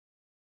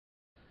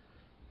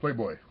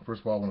Playboy,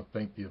 first of all, I want to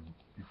thank you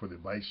for the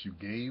advice you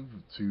gave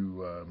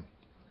to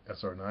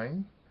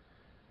SR9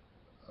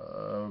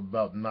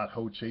 about not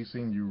hoe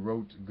chasing. You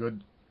wrote,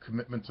 good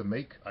commitment to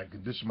make. I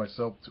conditioned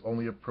myself to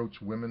only approach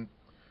women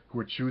who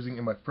are choosing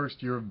in my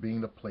first year of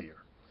being a player.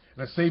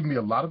 And it saved me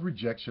a lot of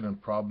rejection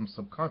and problems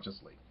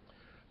subconsciously.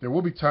 There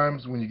will be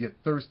times when you get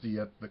thirsty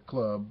at the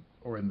club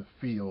or in the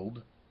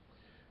field,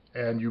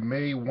 and you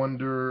may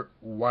wonder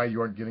why you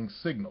aren't getting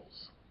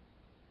signals.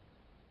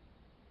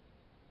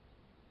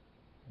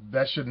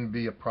 That shouldn't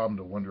be a problem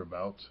to wonder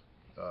about.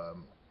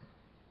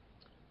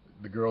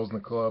 The girls in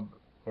the club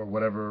or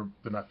whatever,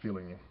 they're not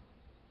feeling you.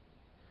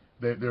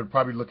 They're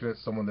probably looking at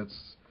someone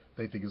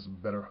they think is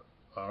better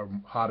or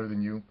hotter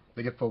than you.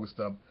 They get focused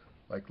up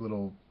like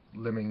little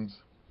lemmings,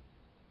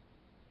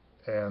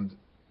 and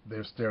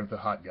they're staring at the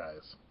hot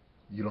guys.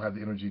 You don't have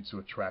the energy to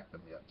attract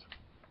them yet.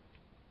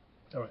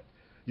 All right.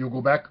 You'll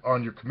go back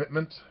on your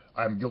commitment.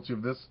 I'm guilty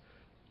of this.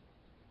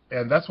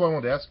 And that's what I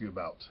wanted to ask you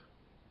about.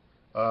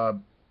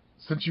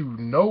 Since you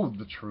know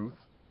the truth,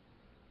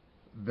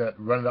 that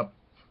running up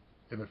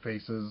in their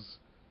faces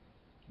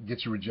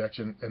gets you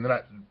rejection, and they're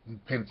not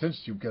paying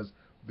attention to you because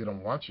they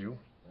don't want you,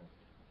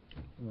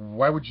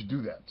 why would you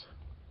do that?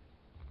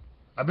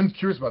 I've been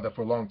curious about that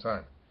for a long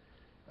time.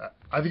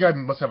 I think I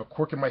must have a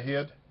quirk in my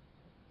head,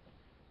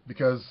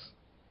 because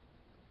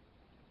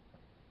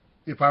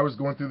if I was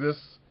going through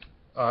this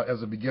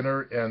as a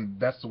beginner, and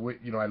that's the way,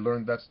 I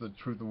learned that's the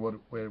truth of what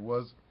way it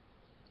was,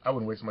 I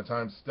wouldn't waste my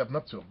time stepping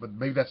up to it. But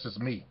maybe that's just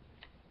me.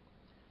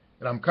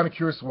 And I'm kind of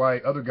curious why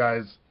other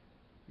guys,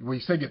 well, you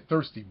say get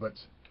thirsty, but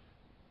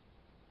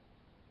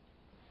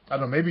I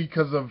don't know, maybe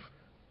because of,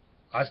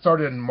 I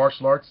started in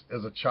martial arts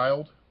as a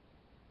child,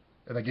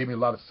 and that gave me a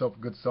lot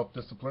of good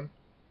self-discipline.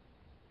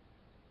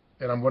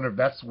 And I'm wondering if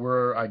that's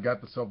where I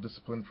got the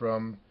self-discipline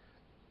from.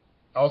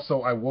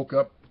 Also, I woke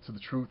up to the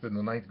truth in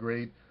the 9th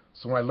grade,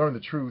 so when I learned the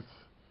truth,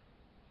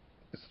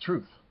 it's the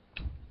truth.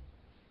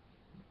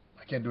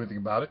 I can't do anything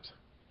about it.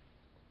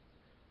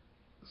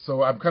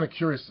 So I'm kind of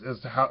curious as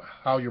to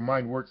how your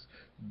mind works,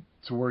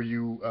 to where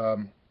you,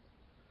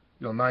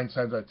 9 times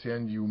out of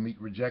 10 you meet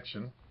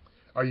rejection.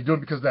 Are you doing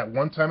it because that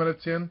one time out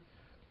of 10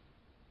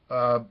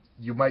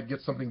 you might get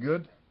something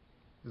good?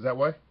 Is that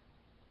why?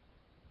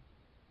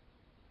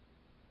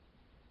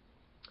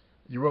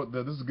 You wrote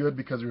that this is good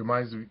because it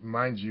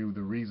reminds you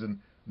the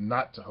reason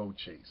not to hoe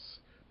chase.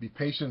 Be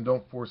patient,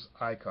 don't force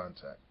eye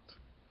contact.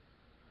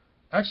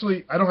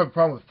 Actually, I don't have a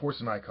problem with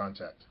forcing eye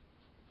contact.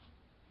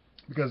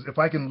 Because if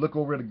I can look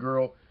over at a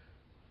girl,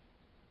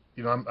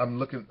 I'm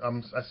looking,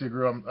 I see a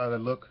girl, I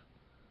look,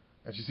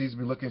 and she sees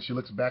me looking, she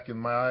looks back in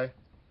my eye,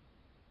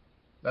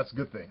 that's a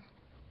good thing.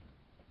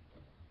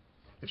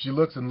 If she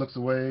looks and looks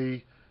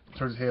away,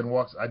 turns her head and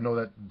walks, I know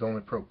that don't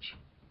approach.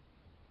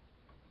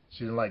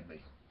 She didn't like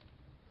me.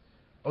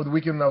 Over the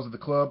weekend I was at the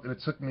club, and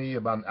it took me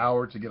about an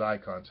hour to get eye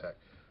contact.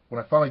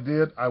 When I finally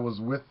did, I was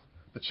with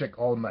the chick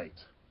all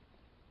night.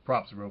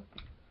 Props, bro.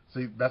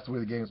 See, that's the way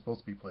the game is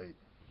supposed to be played.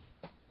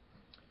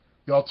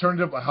 The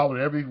alternative, I holler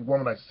at every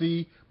woman I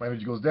see, my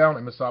energy goes down,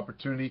 I miss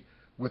opportunity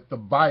with the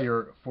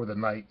buyer for the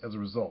night as a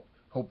result.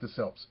 Hope this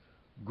helps.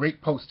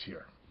 Great post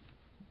here.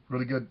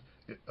 Really good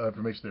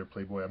information there,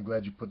 Playboy. I'm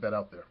glad you put that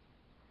out there.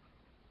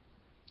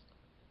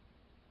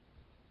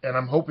 And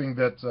I'm hoping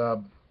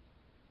that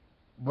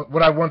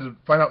what I wanted to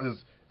find out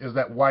is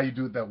that why you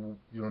do it that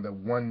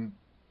that 1%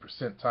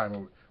 time,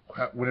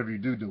 or whatever you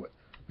do it,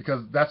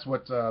 because that's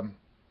what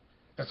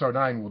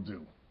SR9 will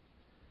do.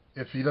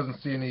 If he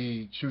doesn't see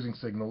any choosing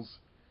signals,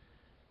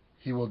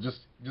 he will just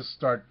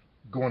start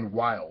going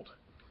wild.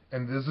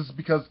 And this is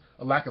because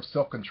a lack of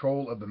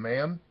self-control of the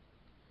man.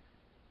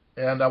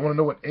 And I want to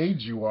know what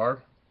age you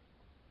are,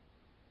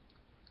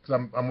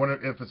 because I'm wondering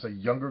if it's a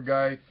younger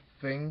guy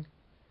thing.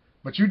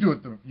 But you do it.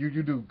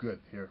 You do good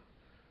here.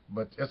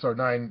 But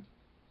SR9,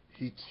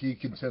 he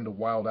can tend to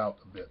wild out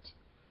a bit.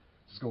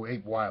 Just go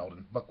ape wild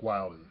and buck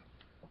wild and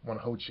want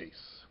to hoe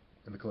chase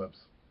in the clubs.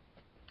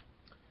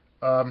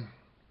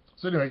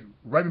 So anyway,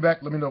 write me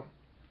back. Let me know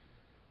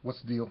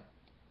what's the deal.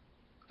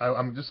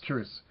 I'm just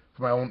curious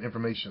for my own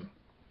information.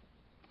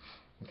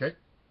 Okay?